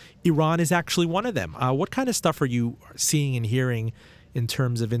ones, Iran is actually one of them. What kind of stuff are you seeing and hearing in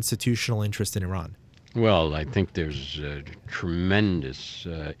terms of institutional interest in Iran? Well, I think there's tremendous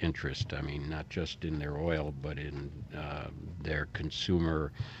interest. I mean, not just in their oil, but in their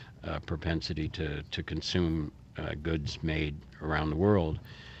consumer propensity to consume goods made around the world.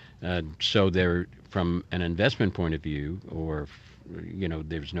 So they're, from an investment point of view,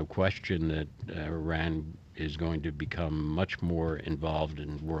 there's no question that Iran is going to become much more involved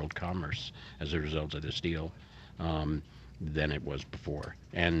in world commerce as a result of this deal than it was before.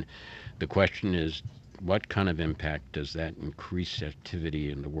 And the question is, what kind of impact does that increased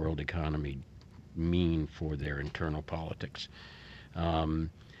activity in the world economy mean for their internal politics? I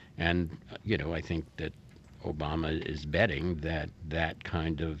think that Obama is betting that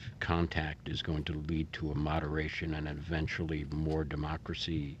kind of contact is going to lead to a moderation and eventually more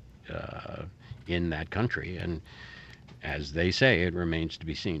democracy in that country. And as they say, it remains to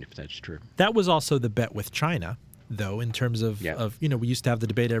be seen if that's true. That was also the bet with China, though, in terms of we used to have the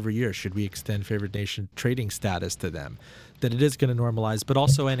debate every year, should we extend favored nation trading status to them, that it is going to normalize. But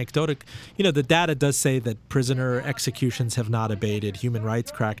also anecdotal, the data does say that prisoner executions have not abated. Human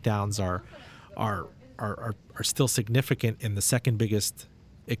rights crackdowns are still significant in the second biggest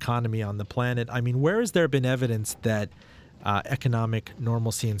economy on the planet. I mean, where has there been evidence that economic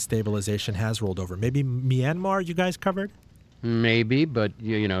normalcy and stabilization has rolled over? Maybe Myanmar, you guys covered? Maybe, but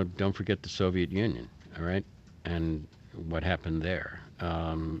don't forget the Soviet Union, all right? And what happened there.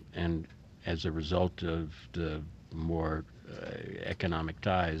 And as a result of the more economic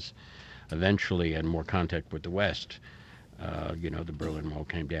ties, eventually, and more contact with the West, The Berlin Wall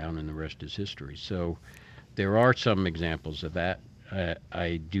came down, and the rest is history. So there are some examples of that.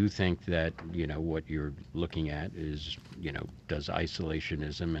 I do think that, what you're looking at is, does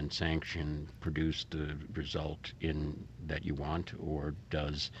isolationism and sanction produce the result that you want, or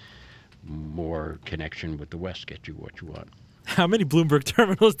does more connection with the West get you what you want? How many Bloomberg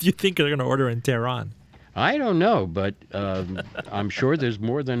terminals do you think are going to order in Tehran? I don't know, but I'm sure there's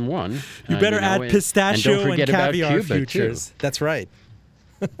more than one. You better add pistachio and caviar futures. Too. That's right.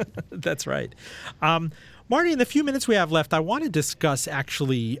 That's right. Marty, in the few minutes we have left, I want to discuss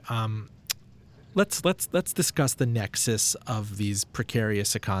actually. Let's discuss the nexus of these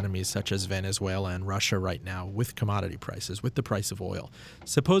precarious economies such as Venezuela and Russia right now with commodity prices, with the price of oil.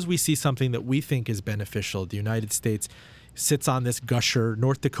 Suppose we see something that we think is beneficial. The United States sits on this gusher.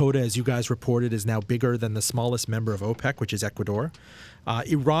 North Dakota, as you guys reported, is now bigger than the smallest member of OPEC, which is Ecuador.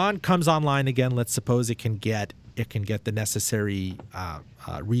 Iran comes online again. Let's suppose it can get the necessary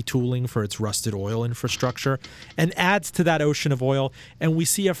retooling for its rusted oil infrastructure and adds to that ocean of oil. And we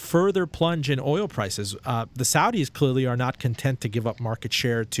see a further plunge in oil prices. The Saudis clearly are not content to give up market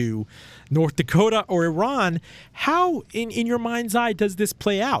share to North Dakota or Iran. How, in your mind's eye, does this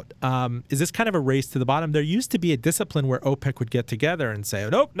play out? Is this kind of a race to the bottom? There used to be a discipline where OPEC would get together and say,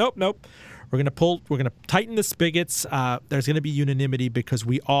 nope. We're going to tighten the spigots. There's going to be unanimity because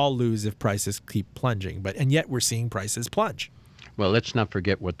we all lose if prices keep plunging. And yet we're seeing prices plunge. Well, let's not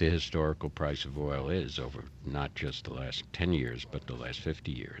forget what the historical price of oil is over not just the last 10 years, but the last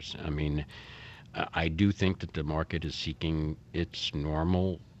 50 years. I mean, I do think that the market is seeking its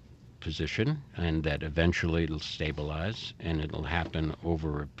normal position and that eventually it'll stabilize and it'll happen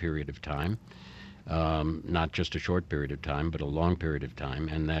over a period of time. Not just a short period of time, but a long period of time,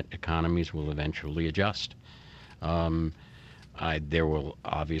 and that economies will eventually adjust. There will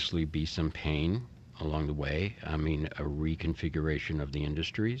obviously be some pain along the way. I mean, a reconfiguration of the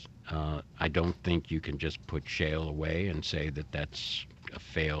industries. I don't think you can just put shale away and say that that's a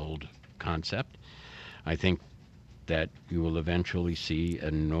failed concept. I think that you will eventually see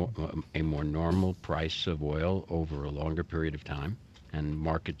a more normal price of oil over a longer period of time, and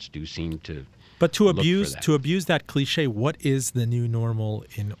markets do seem to. But to abuse that cliche, what is the new normal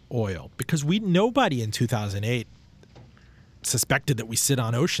in oil? Because nobody in 2008 suspected that we sit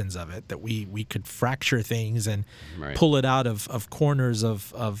on oceans of it, that we could fracture things and pull it out of corners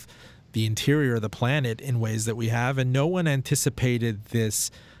of the interior of the planet in ways that we have. And no one anticipated this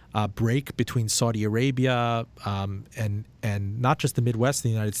break between Saudi Arabia and not just the Midwest of the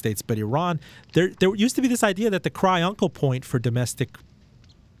United States, but Iran. There used to be this idea that the cry uncle point for domestic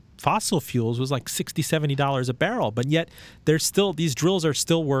fossil fuels was like $60, $70 a barrel, but yet these drills are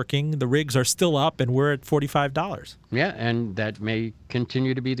still working, the rigs are still up, and we're at $45. Yeah, and that may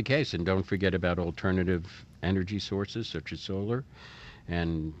continue to be the case. And don't forget about alternative energy sources such as solar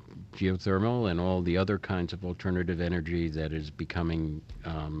and geothermal and all the other kinds of alternative energy that is becoming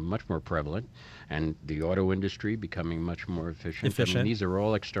much more prevalent, and the auto industry becoming much more efficient. I mean, these are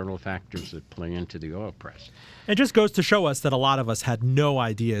all external factors that play into the oil price. It just goes to show us that a lot of us had no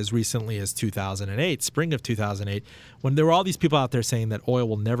idea as recently as 2008, spring of 2008, when there were all these people out there saying that oil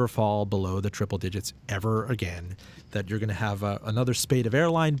will never fall below the triple digits ever again, that you're going to have another spate of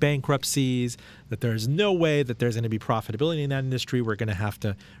airline bankruptcies, that there's no way that there's going to be profitability in that industry. We're going to have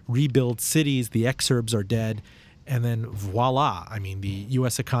to rebuild cities. The exurbs are dead. And then voila, I mean, the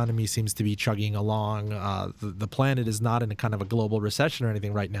U.S. economy seems to be chugging along. The planet is not in a kind of a global recession or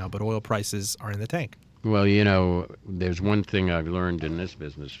anything right now, but oil prices are in the tank. Well, there's one thing I've learned in this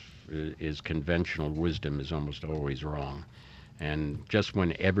business is conventional wisdom is almost always wrong. And just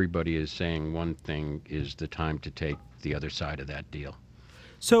when everybody is saying one thing is the time to take the other side of that deal.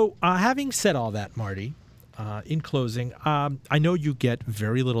 So having said all that, Marty, in closing, I know you get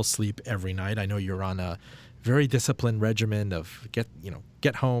very little sleep every night. I know you're on a very disciplined regimen of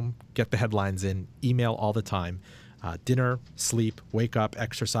get home, get the headlines in, email all the time, dinner, sleep, wake up,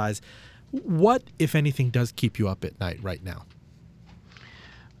 exercise. What, if anything, does keep you up at night right now?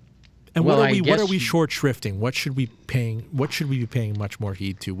 And what are we short shrifting? What should we be paying much more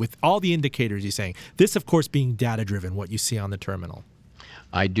heed to with all the indicators you're saying? This, of course, being data driven, what you see on the terminal.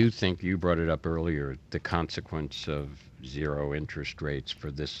 I do think you brought it up earlier, the consequence of zero interest rates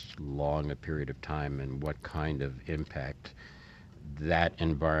for this long a period of time and what kind of impact that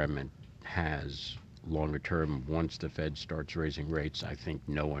environment has longer term once the Fed starts raising rates. I think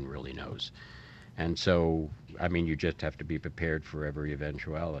no one really knows. And so, I mean, you just have to be prepared for every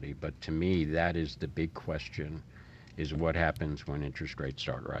eventuality. But to me, that is the big question, is what happens when interest rates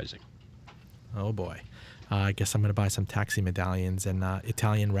start rising. Oh, boy. I guess I'm going to buy some taxi medallions and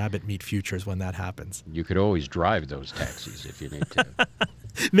Italian rabbit meat futures when that happens. You could always drive those taxis if you need to.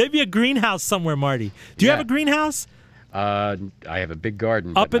 Maybe a greenhouse somewhere, Marty. Do you have a greenhouse? I have a big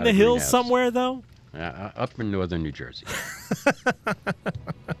garden. Up but in not the a hills greenhouse. somewhere, though? Up in northern New Jersey.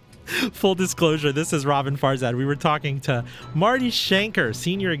 Full disclosure, this is Robin Farzad. We were talking to Marty Schenker,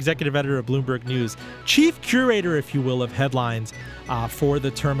 senior executive editor of Bloomberg News, chief curator, if you will, of headlines for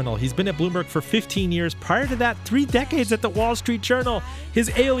The Terminal. He's been at Bloomberg for 15 years. Prior to that, 3 decades at the Wall Street Journal. His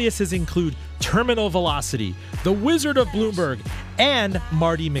aliases include Terminal Velocity, the Wizard of Bloomberg, and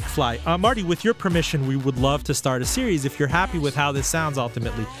Marty McFly. Marty, with your permission, we would love to start a series, if you're happy with how this sounds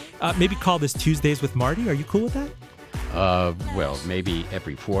ultimately. Maybe call this Tuesdays with Marty. Are you cool with that? Well, maybe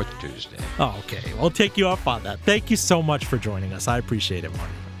every 4th Tuesday. Oh, okay. We'll take you up on that. Thank you so much for joining us. I appreciate it,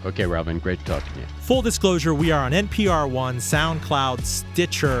 Marty. Okay, Robin. Great talking to you. Full disclosure, we are on NPR One, SoundCloud,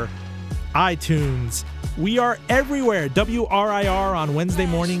 Stitcher, iTunes. We are everywhere. WRIR on Wednesday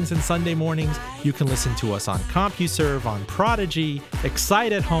mornings and Sunday mornings. You can listen to us on CompuServe, on Prodigy,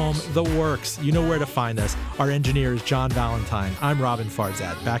 Excite at Home, the works. You know where to find us. Our engineer is John Valentine. I'm Robin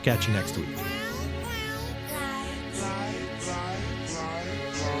Farzad. Back at you next week.